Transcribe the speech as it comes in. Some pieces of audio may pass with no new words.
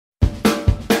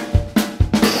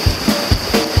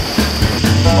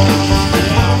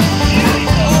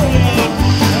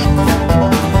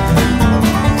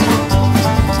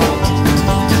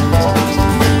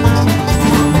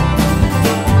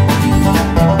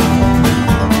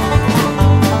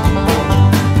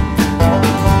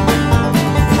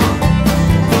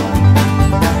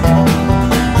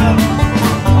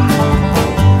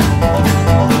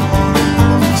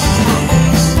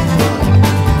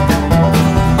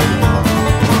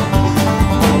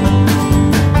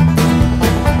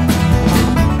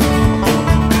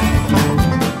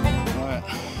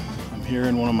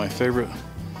favorite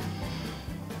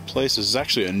places. It's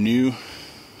actually a new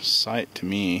site to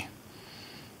me.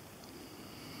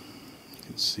 You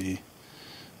can see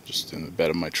just in the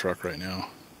bed of my truck right now.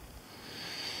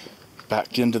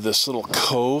 Back into this little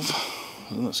cove.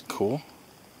 Isn't this cool?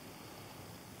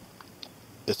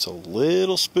 It's a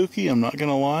little spooky, I'm not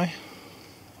gonna lie.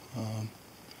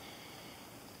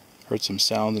 Heard some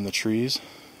sound in the trees.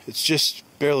 It's just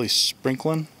barely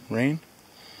sprinkling rain.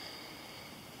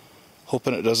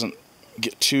 Hoping it doesn't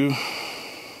get too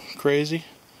crazy.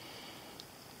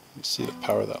 You see the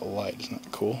power of that light, isn't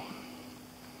that cool?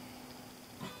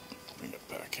 Bring it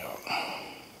back out.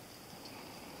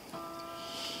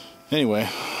 Anyway,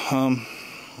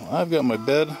 I've got my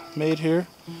bed made here,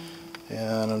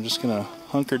 and I'm just gonna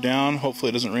hunker down. Hopefully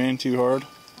it doesn't rain too hard.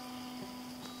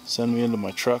 Send me into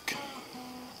my truck.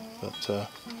 But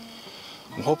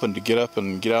I'm hoping to get up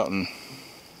and get out and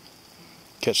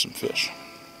catch some fish.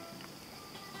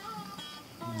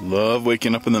 Love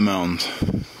waking up in the mountains.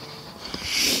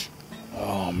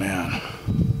 Oh man.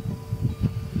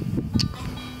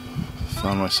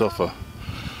 Found myself a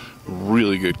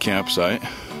really good campsite.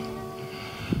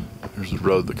 There's a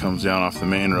road that comes down off the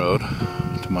main road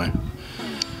to my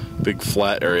big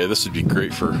flat area. This would be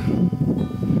great for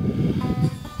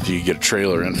if you could get a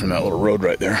trailer in from that little road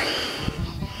right there.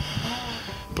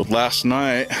 But last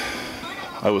night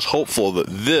I was hopeful that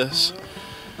this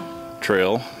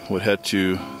trail would head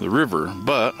to the river,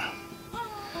 but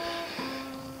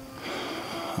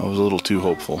I was a little too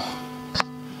hopeful.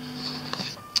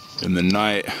 In the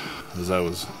night, as I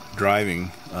was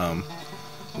driving,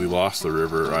 we lost the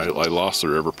river. I lost the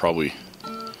river probably.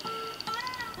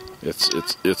 It's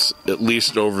at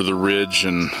least over the ridge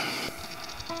and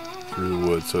through the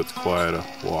woods, so it's quite a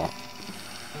walk.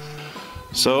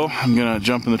 So I'm gonna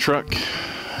jump in the truck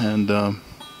and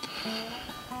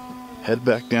head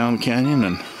back down the canyon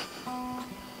and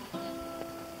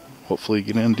hopefully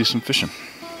get in and do some fishing.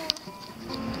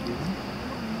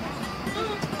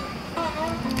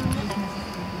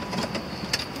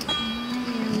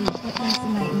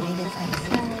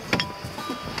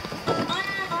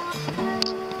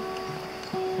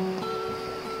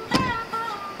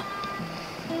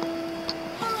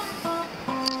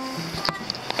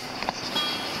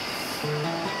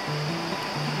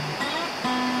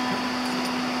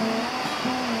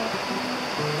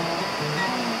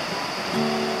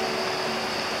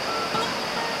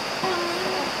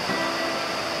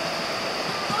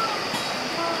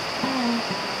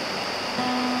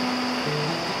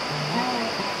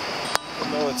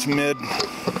 It's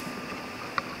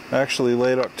actually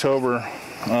late October.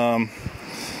 Come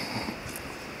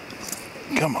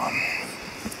on,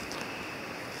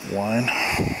 line.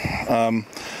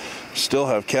 Still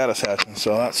have caddis hatching,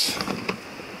 so that's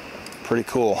pretty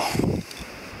cool.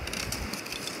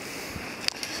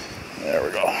 There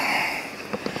we go.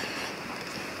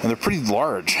 And they're pretty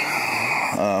large.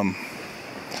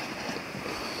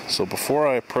 So before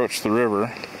I approach the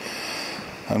river,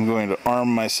 I'm going to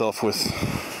arm myself with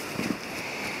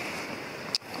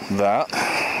that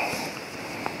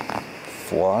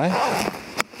fly.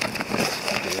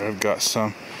 Here I've got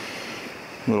some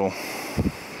little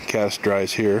caddis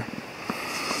dries here.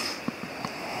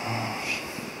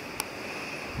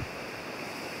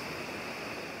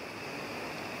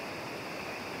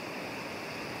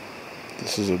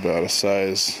 This is about a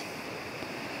size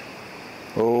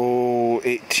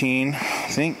 18, I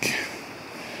think.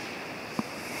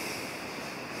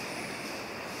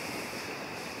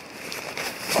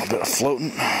 A bit of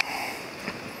floating.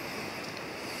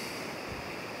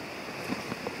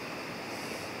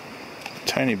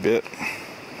 Tiny bit.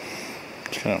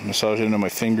 Just kind of massage it into my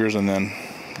fingers and then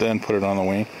put it on the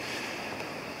wing.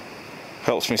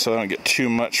 Helps me so I don't get too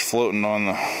much floating on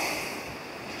the.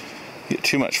 Get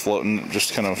too much floating, it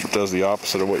just kind of does the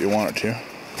opposite of what you want it to.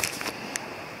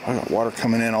 I got water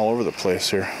coming in all over the place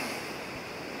here.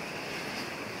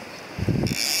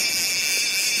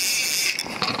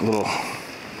 Little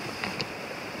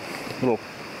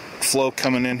flow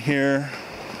coming in here.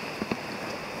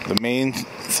 The main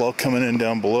flow coming in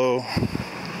down below.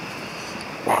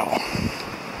 Wow.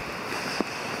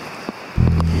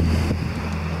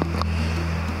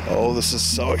 Oh, this is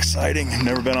so exciting. I've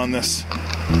never been on this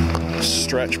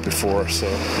stretch before, so.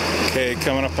 Okay,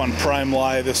 coming up on Prime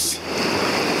Lie, this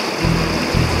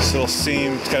little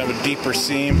seam, it's kind of a deeper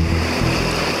seam.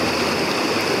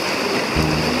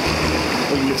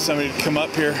 We can get somebody to come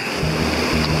up here.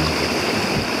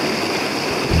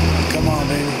 Come on,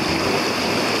 baby.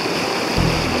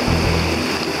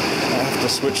 I have to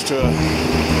switch to a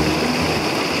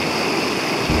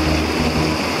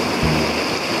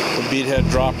beadhead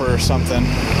dropper or something.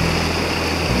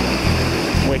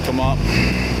 Wake them up.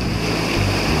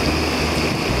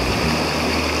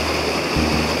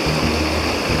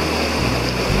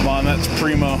 Come on, that's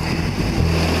primo.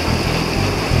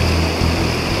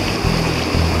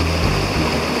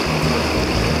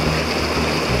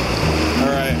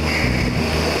 Alright.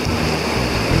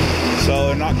 So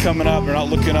they're not coming up, they're not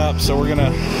looking up, so we're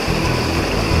gonna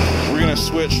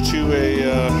switch to a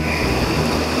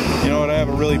you know what, I have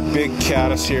a really big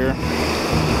caddis here.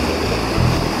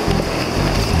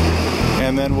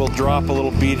 And then we'll drop a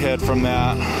little beadhead from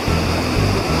that.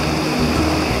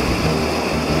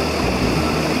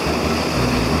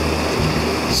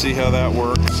 See how that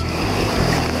works.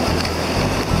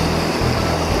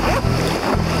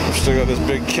 I've still got this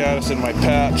big caddis in my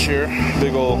patch here.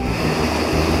 Big old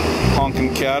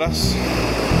honking caddis.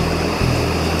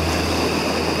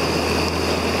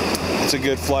 It's a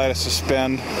good fly to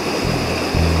suspend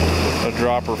a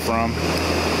dropper from.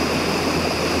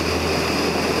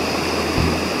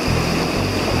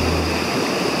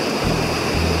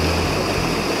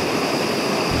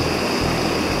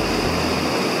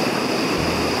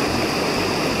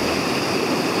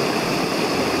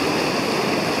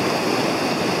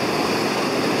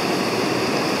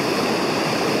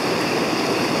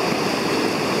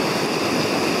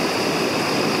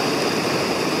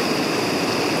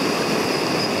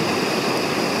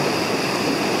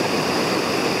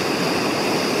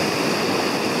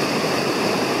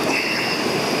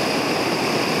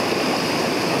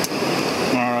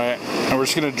 We're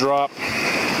just going to drop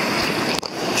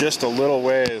just a little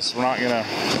ways. We're not going to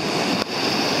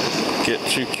get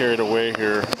too carried away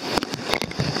here.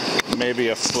 Maybe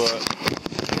a foot.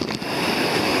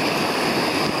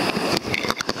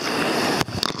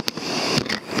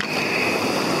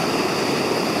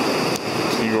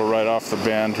 So you go right off the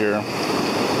band here.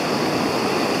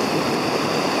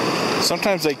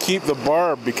 Sometimes I keep the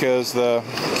barb because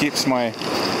keeps my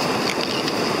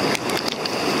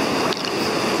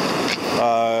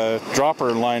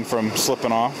dropper line from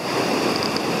slipping off.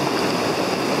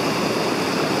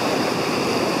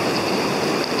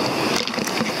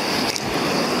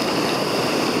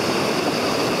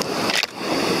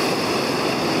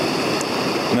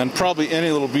 And then probably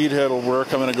any little beadhead will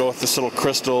work. I'm going to go with this little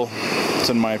crystal. It's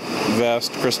in my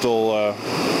vest. Crystal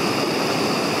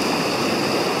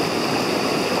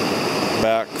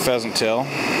back pheasant tail.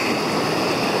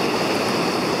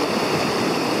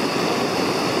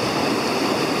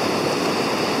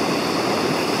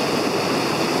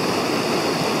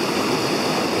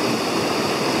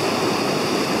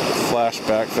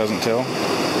 Flashback pheasant tail.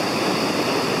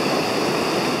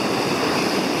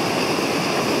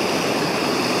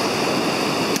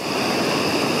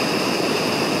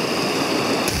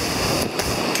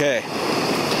 Okay,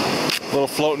 a little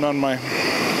floating on my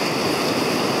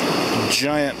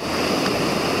giant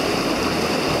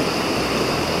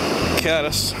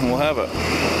caddis, and we'll have it.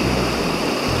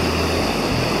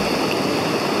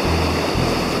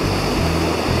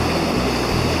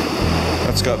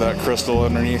 That's got that crystal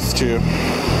underneath too.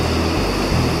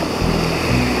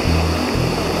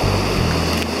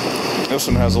 This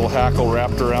one has a little hackle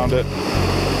wrapped around it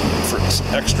for some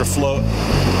extra float.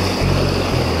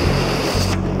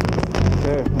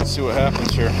 Okay, let's see what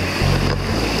happens here.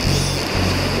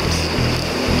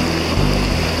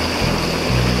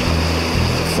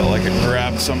 Felt like it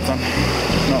grabbed something.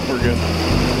 No, we're good.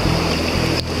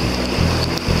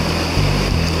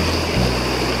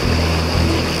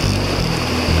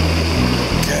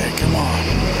 Okay, come on.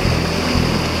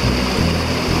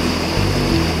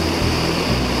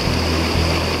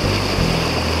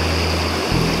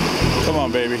 Come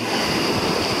on, baby.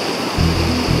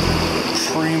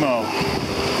 Primo.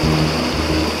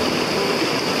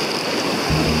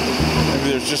 Maybe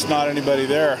there's just not anybody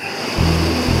there.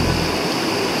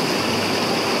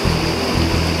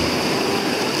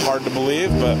 Hard to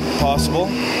believe, but possible.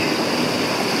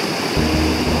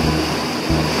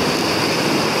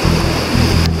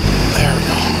 There we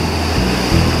go.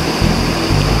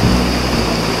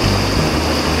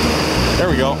 There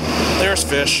we go. There's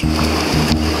fish.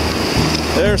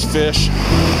 There's fish.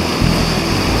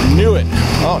 Knew it.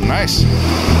 Oh, nice.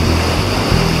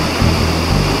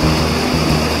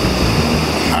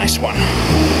 Nice one.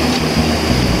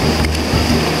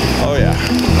 Oh, yeah.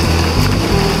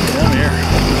 Come here.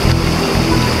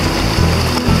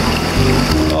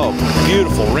 Oh,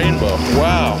 beautiful rainbow.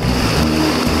 Wow.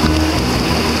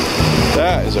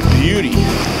 That is a beauty.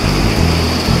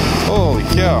 Holy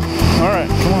cow. All right,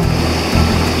 come on.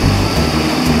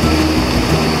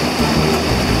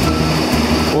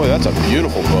 Boy, that's a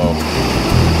beautiful bow.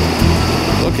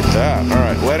 Look at that. All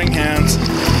right, wetting hands.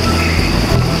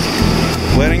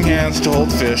 letting hands to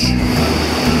hold fish.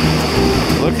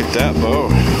 Look at that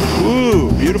boat.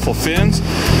 Ooh, beautiful fins.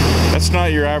 That's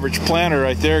not your average planter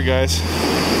right there, guys.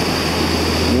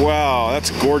 Wow,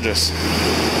 that's gorgeous.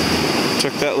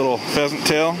 Took that little pheasant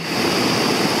tail.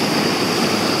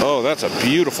 Oh, that's a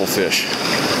beautiful fish.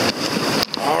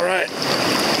 All right.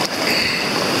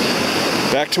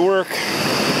 Back to work.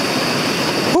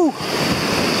 Whew.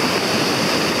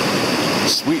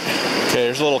 Sweet. Okay,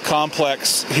 there's a little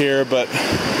complex here, but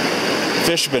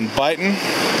fish have been biting,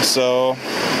 so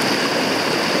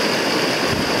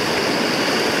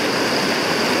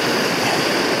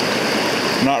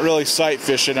I'm not really sight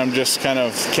fishing, I'm just kind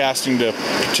of casting to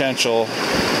potential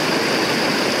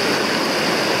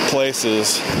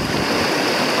places.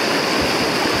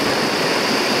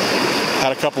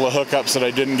 Had a couple of hookups that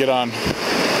I didn't get on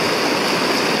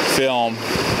film,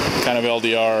 kind of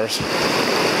LDRs.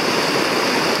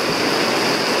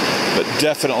 But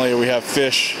definitely we have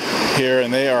fish here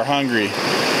and they are hungry.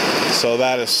 So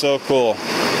that is so cool.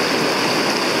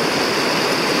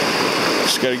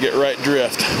 Just got to get right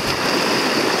drift.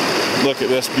 Look at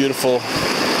this beautiful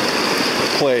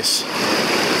place.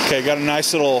 Okay, got a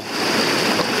nice little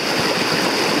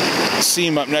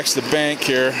seam up next to the bank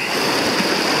here.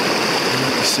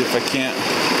 Let's see if I can't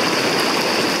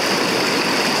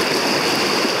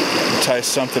tie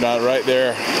something out right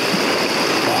there.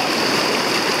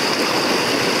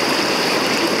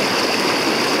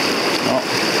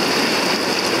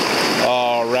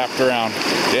 Oh, wrapped around.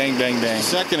 Dang, dang, dang. A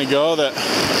second ago that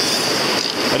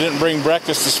I didn't bring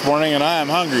breakfast this morning and I am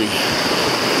hungry.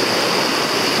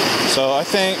 So I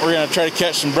think we're going to try to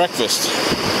catch some breakfast.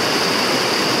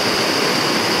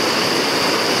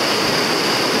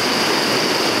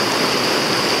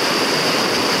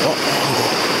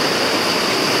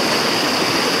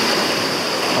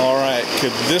 Alright,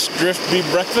 could this drift be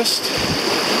breakfast?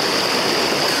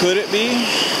 Could it be?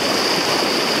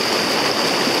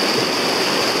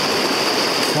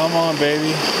 Come on,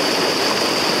 baby.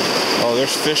 Oh,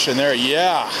 there's fish in there.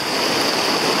 Yeah.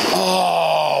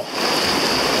 Oh.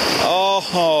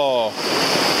 Oh.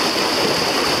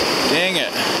 Dang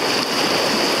it.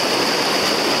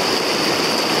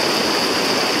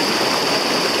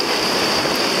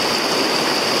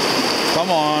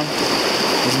 Come on.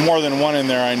 There's more than one in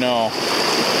there, I know.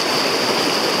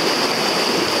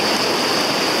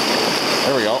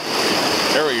 There we go.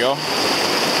 There we go.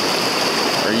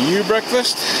 Are you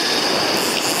breakfast?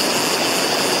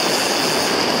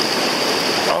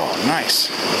 Oh, nice.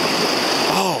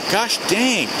 Oh, gosh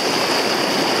dang.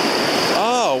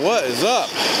 Oh, what is up?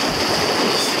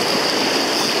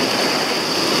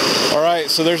 All right,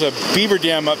 so there's a beaver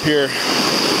dam up here.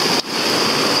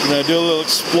 I'm gonna do a little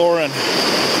exploring.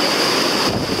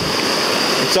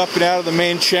 It's up and out of the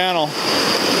main channel.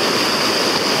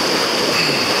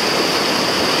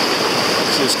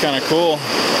 This is kind of cool.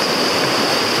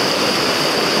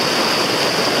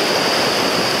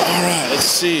 Let's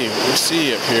see what we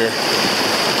see up here.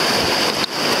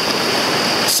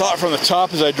 Saw it from the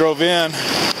top as I drove in.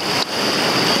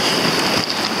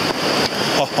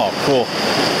 Oh, cool.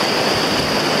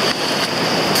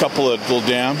 Couple of little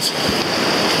dams.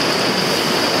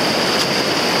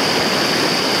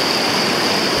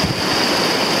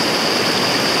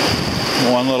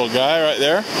 One little guy right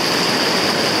there.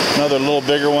 Another little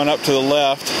bigger one up to the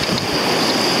left.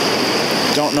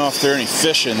 Don't know if there are any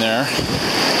fish in there.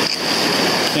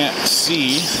 Can't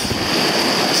see.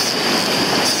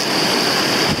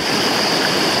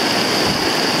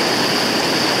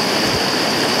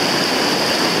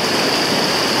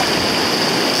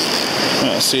 I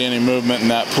don't see any movement in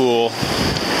that pool.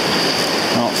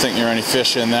 I don't think there are any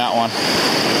fish in that one.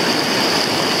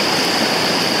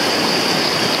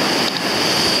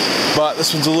 But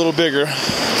this one's a little bigger.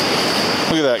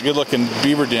 Look at that good looking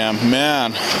beaver dam.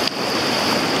 Man.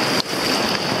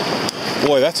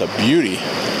 Boy, that's a beauty.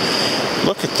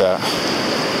 Look at that.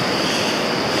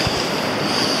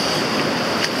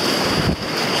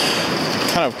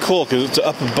 Kind of cool because it's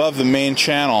up above the main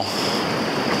channel.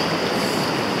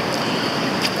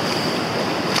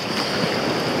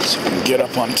 So we can get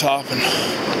up on top and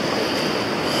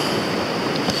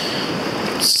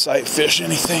sight fish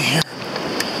anything here.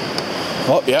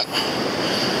 Oh, yeah.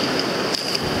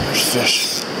 There's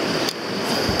fish.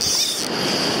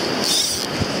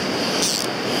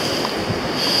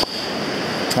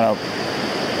 Kind of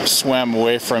swam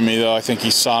away from me though. I think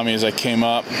he saw me as I came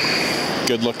up.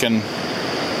 Good looking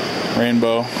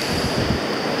rainbow.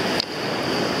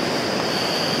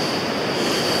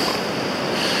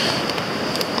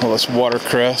 All this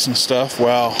watercress and stuff.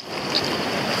 Wow.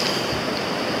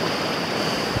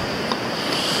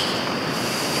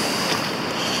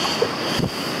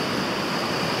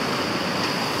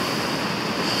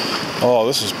 Oh,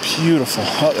 this is beautiful.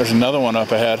 Oh, there's another one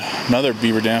up ahead. Another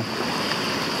beaver dam.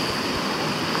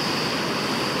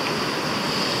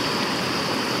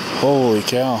 Holy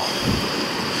cow.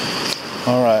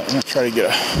 Alright, I'm going to try to get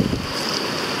a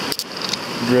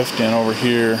drift in over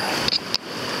here.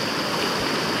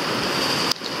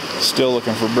 Still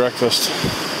looking for breakfast.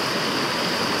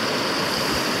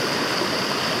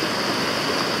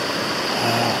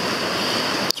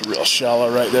 It's real shallow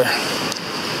right there.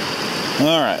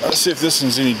 Alright, let's see if this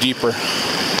one's any deeper.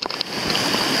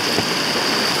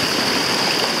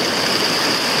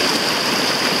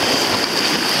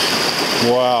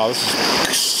 Wow, this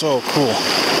is so cool.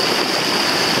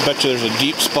 I bet you there's a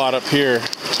deep spot up here.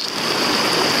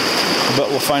 I bet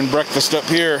we'll find breakfast up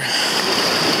here.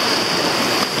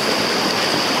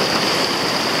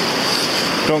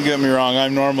 Don't get me wrong,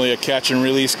 I'm normally a catch and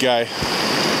release guy,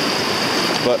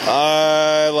 but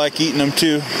I like eating them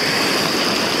too.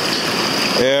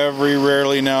 Every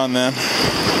rarely now and then.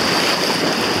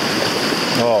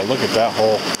 Oh, look at that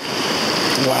hole.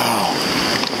 Wow.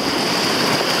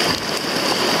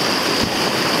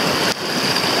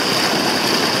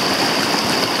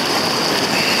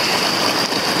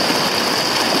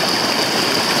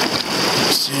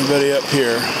 See anybody up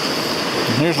here?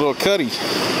 And here's a little cutty.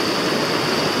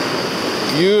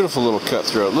 Beautiful little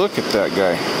cutthroat. Look at that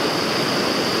guy.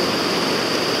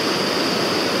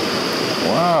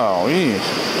 Wow,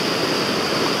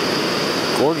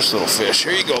 gorgeous little fish.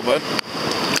 Here you go, bud.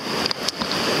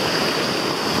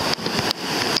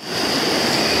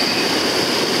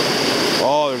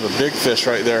 Oh, there's a big fish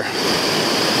right there.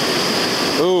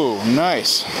 Ooh,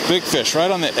 nice. Big fish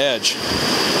right on the edge.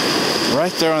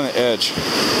 Right there on the edge.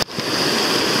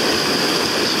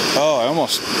 Oh, I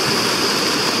almost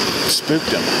spooked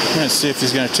him. I'm going to see if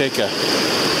he's going to take a...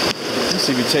 Let's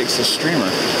see if he takes the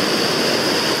streamer.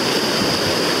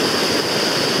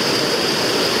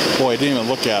 Boy, I didn't even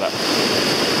look at it.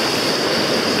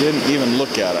 Didn't even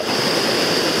look at it.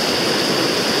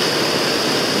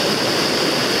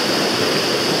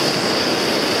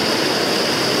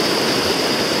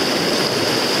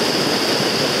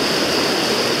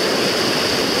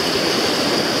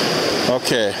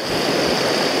 Okay.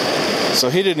 So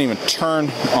he didn't even turn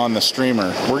on the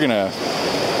streamer. We're gonna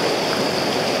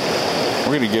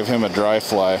give him a dry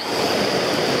fly.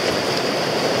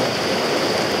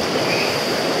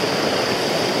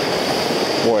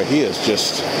 Boy, he is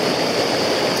just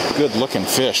good looking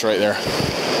fish right there.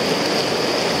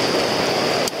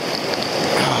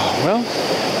 Oh, well,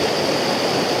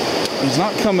 he's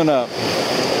not coming up.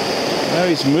 Now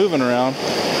he's moving around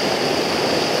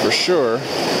for sure.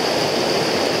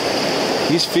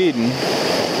 He's feeding.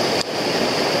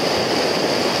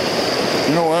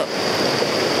 You know what?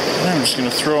 I'm just going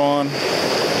to throw on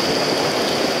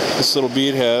this little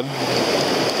bead head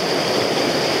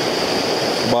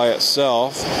by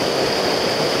itself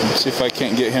and see if I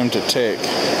can't get him to take.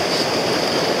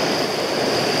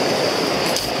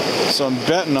 So I'm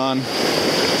betting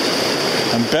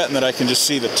that I can just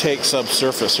see the take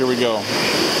subsurface. Here we go.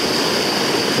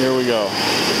 Here we go.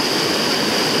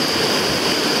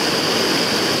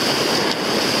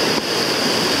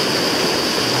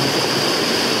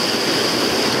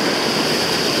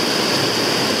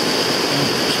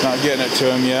 Not getting it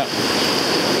to him yet.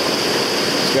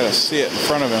 He's got to see it in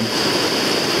front of him.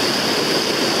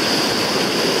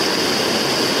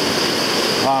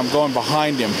 I'm going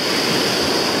behind him.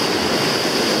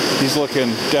 He's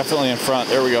looking definitely in front.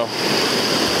 There we go.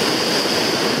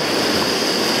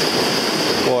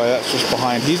 Boy, that's just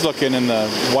behind. He's looking in the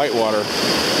whitewater.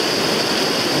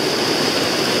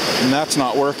 And that's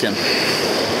not working.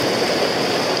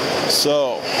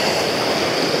 So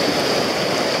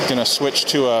gonna switch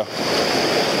to a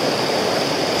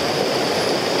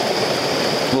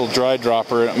little dry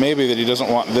dropper. It may be that he doesn't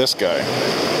want this guy.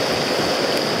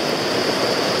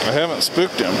 I haven't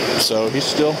spooked him, so he's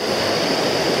still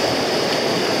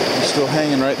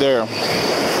hanging right there.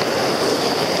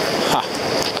 Ha!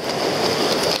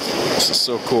 This is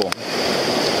so cool.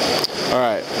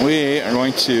 Alright, we are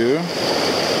going to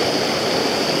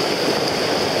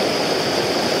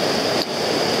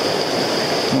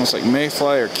almost like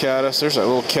mayfly or caddis. There's that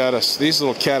little caddis. These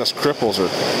little caddis cripples are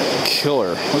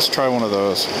killer. Let's try one of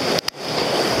those.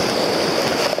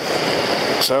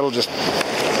 So that'll just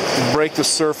break the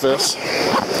surface.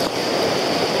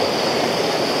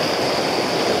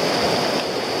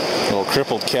 Little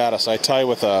crippled caddis. I tie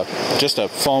with just a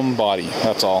foam body.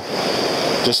 That's all.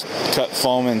 Just cut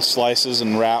foam in slices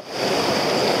and wrap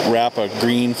a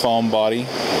green foam body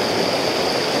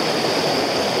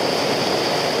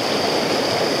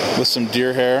with some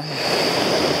deer hair.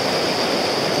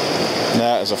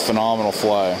 That is is a phenomenal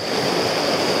fly.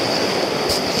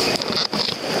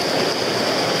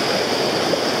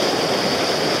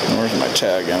 Where's my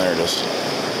tag? And there it is.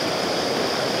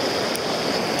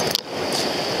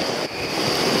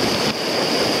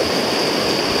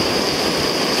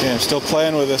 Okay, I'm still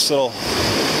playing with this little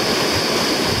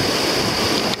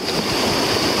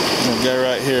guy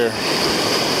right here.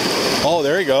 Oh,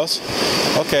 there he goes.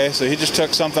 Okay, so he just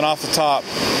took something off the top.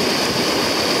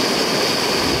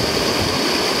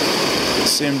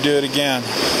 Let's see him do it again.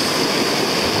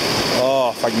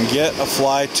 Oh, if I can get a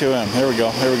fly to him. Here we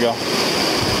go, here we go.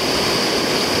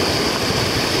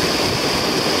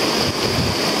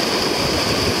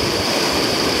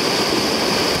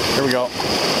 Here we go.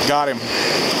 Got him.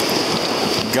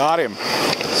 Got him.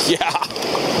 Yeah.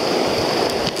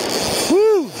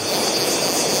 Woo!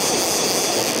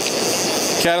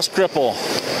 Caddis cripple.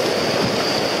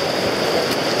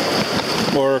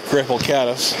 Or cripple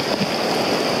caddis.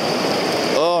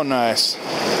 Oh, nice.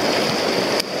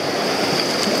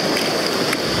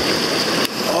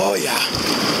 Oh, yeah.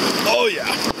 Oh,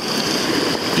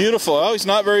 yeah. Beautiful. Oh, he's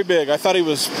not very big. I thought he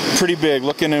was pretty big.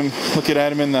 Looking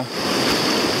at him in the...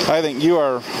 I think you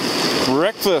are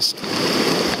breakfast.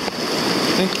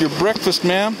 I think you're breakfast,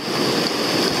 ma'am.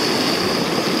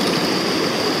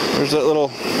 There's that little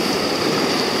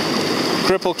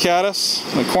cripple caddis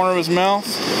in the corner of his mouth.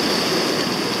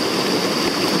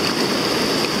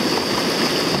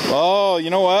 Oh, you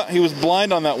know what? He was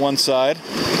blind on that one side,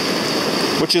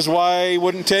 which is why he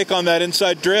wouldn't take on that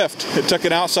inside drift. It took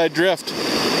an outside drift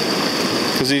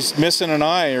because he's missing an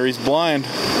eye or he's blind.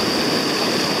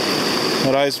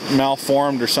 That eye's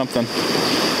malformed or something.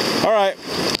 All right,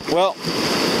 well,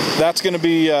 that's gonna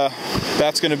be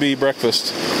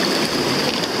breakfast.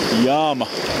 Yum.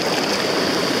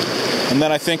 And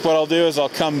then I think what I'll do is I'll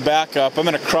come back up. I'm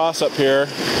gonna cross up here,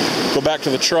 go back to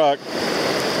the truck.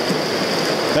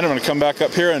 Then I'm gonna come back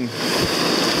up here and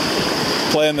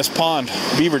play in this pond,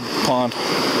 beaver pond.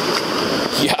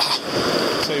 Yeah.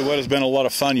 I'll tell you what has been a lot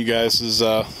of fun, you guys, is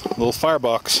a little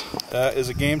firebox. That is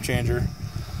a game changer.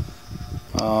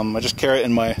 I just carry it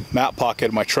in my mat pocket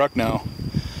of my truck now.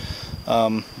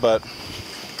 But,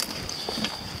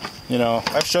 you know,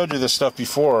 I've showed you this stuff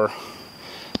before.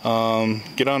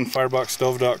 Get on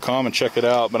fireboxstove.com and check it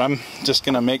out. But I'm just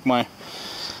going to make my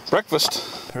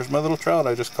breakfast. There's my little trout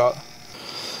I just caught.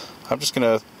 I'm just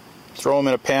going to throw them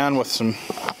in a pan with some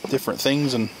different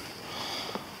things and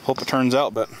hope it turns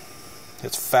out. But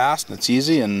it's fast and it's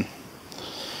easy, and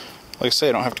like I say,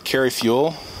 I don't have to carry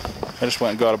fuel. I just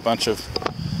went and got a bunch of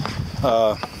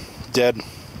dead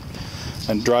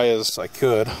and dry as I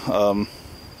could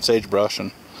sagebrush,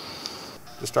 and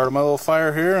just started my little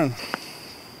fire here, and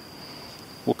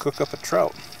we'll cook up a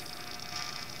trout.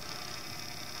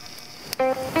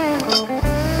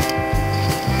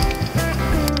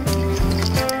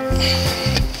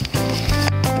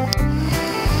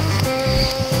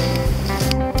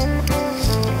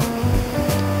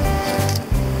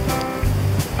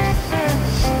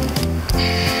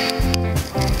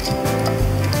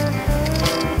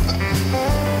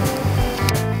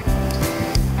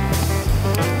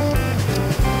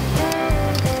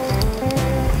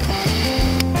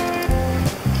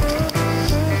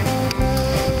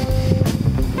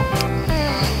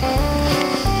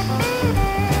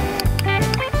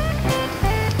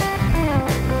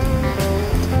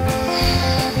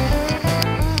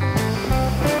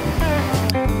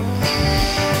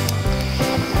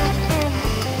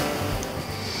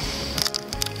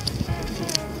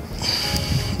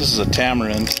 This is a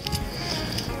tamarind,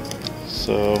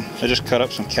 so I just cut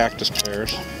up some cactus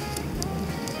pears.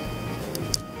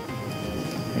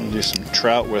 I'm going to do some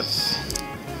trout with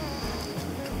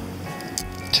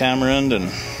tamarind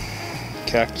and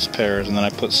cactus pears, and then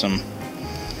I put some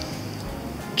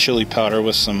chili powder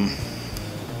with some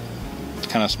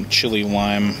chili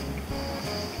lime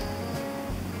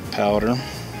powder.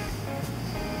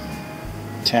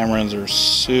 Tamarinds are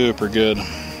super good.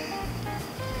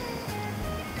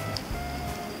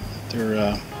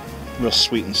 They're real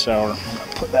sweet and sour. I'm going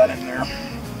to put that in there.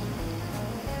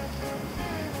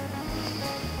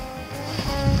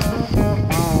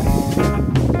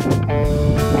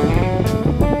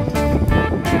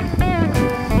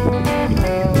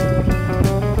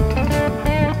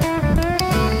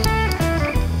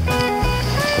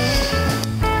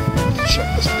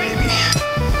 Check this baby.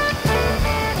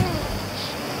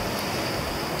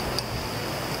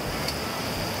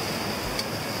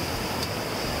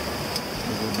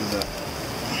 We'll do that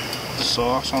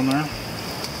sauce on there.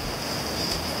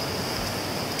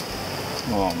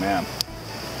 Oh man.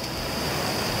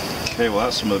 Okay, well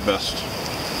that's some of the best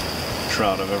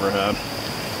trout I've ever had.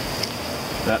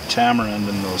 That tamarind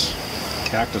and those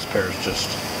cactus pears just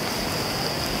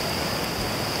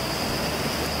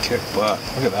kick butt.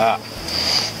 Look at that.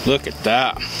 Look at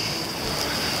that.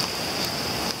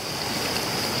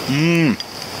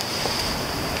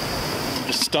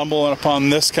 Just stumbling upon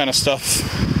this kind of stuff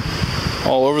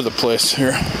all over the place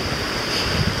here.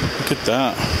 Look at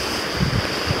that.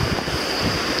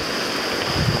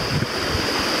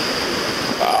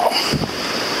 Wow.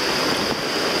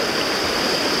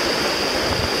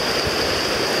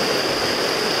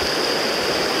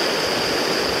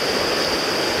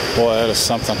 Boy, that is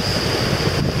something.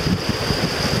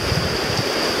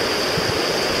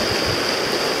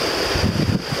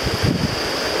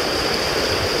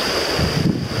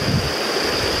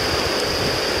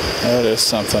 That is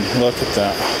something. Look at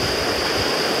that.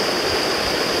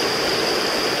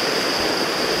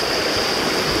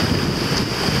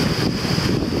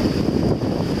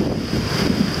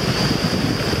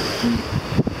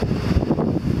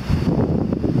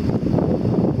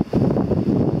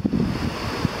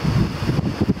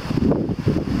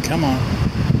 Come on.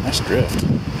 Nice drift.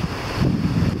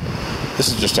 This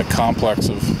is just a complex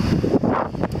of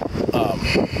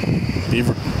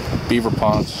beaver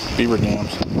ponds, beaver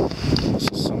dams. This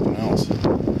is something else.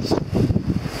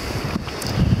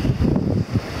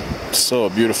 So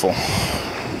beautiful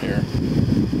here.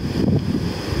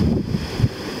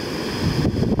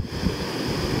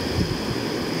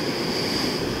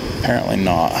 Apparently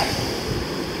not.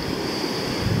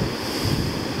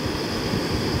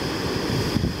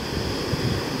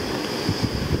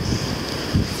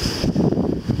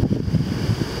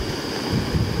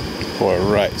 Boy,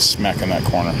 right smack in that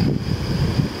corner.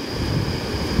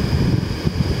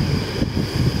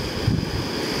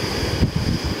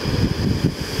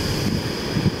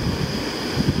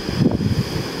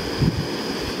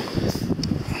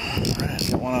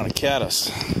 Alright, got one on a caddis.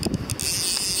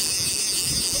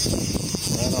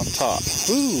 Right on top.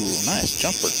 Ooh, nice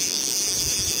jumper.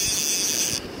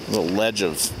 A little ledge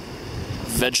of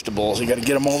vegetables. You gotta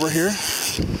get them over here.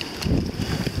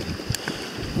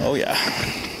 Oh yeah.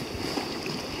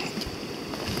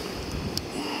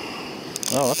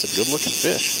 Oh, that's a good looking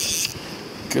fish.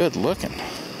 Good looking.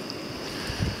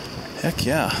 Heck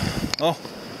yeah. Oh.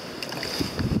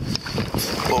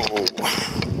 Oh.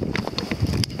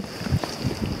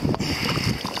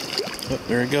 Oh,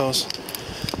 there he goes.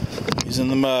 He's in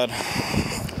the mud.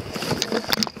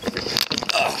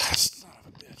 Ugh, son of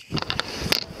a bitch.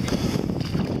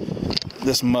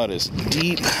 This mud is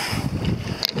deep.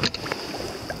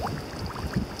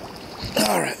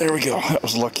 Alright, there we go. That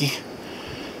was lucky.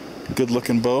 Good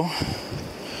looking bow.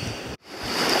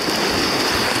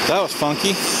 That was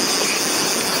funky.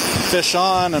 Fish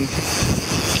on, and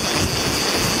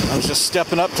I was just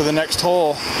stepping up to the next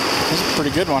hole. This is a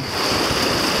pretty good one.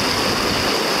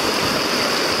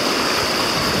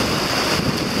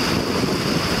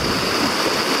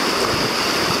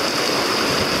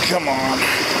 Come on.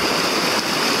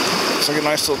 Looks like a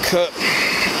nice little cut.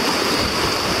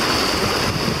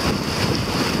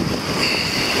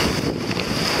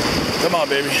 Come on,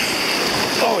 baby.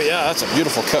 Oh yeah, that's a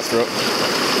beautiful cutthroat.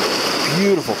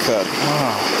 Beautiful cut.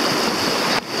 Wow.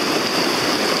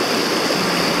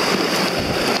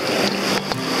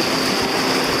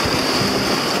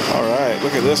 All right,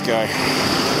 look at this guy.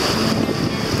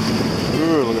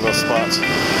 Ooh, look at those spots.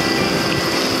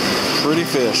 Pretty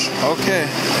fish. Okay,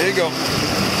 there you go.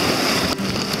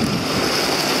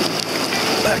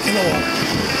 Back in the water.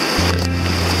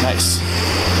 Nice.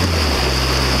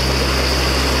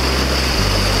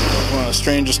 One of the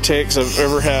strangest takes I've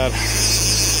ever had.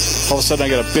 All of a sudden I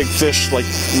got a big fish like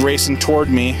racing toward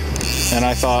me, and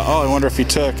I thought, oh, I wonder if he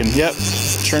took, and yep,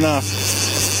 sure enough,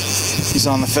 he's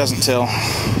on the pheasant tail.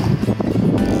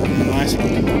 Nice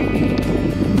one.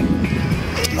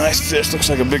 Nice fish, looks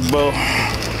like a big bow.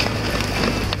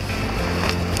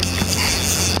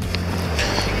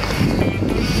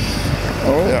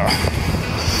 Oh yeah.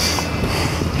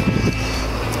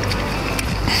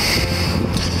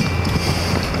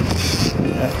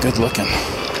 Good looking.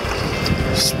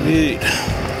 Sweet.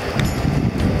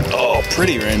 Oh,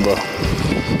 pretty rainbow.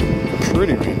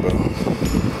 Pretty rainbow.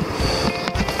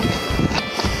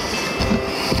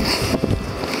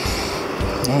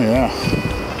 Oh yeah.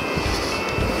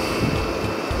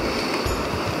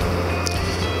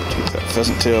 Take that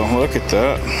pheasant tail. Look at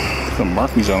that. Look at the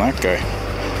markings on that guy.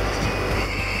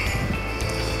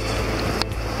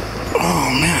 Oh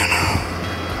man.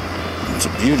 That's a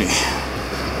beauty.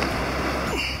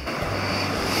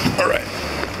 All right.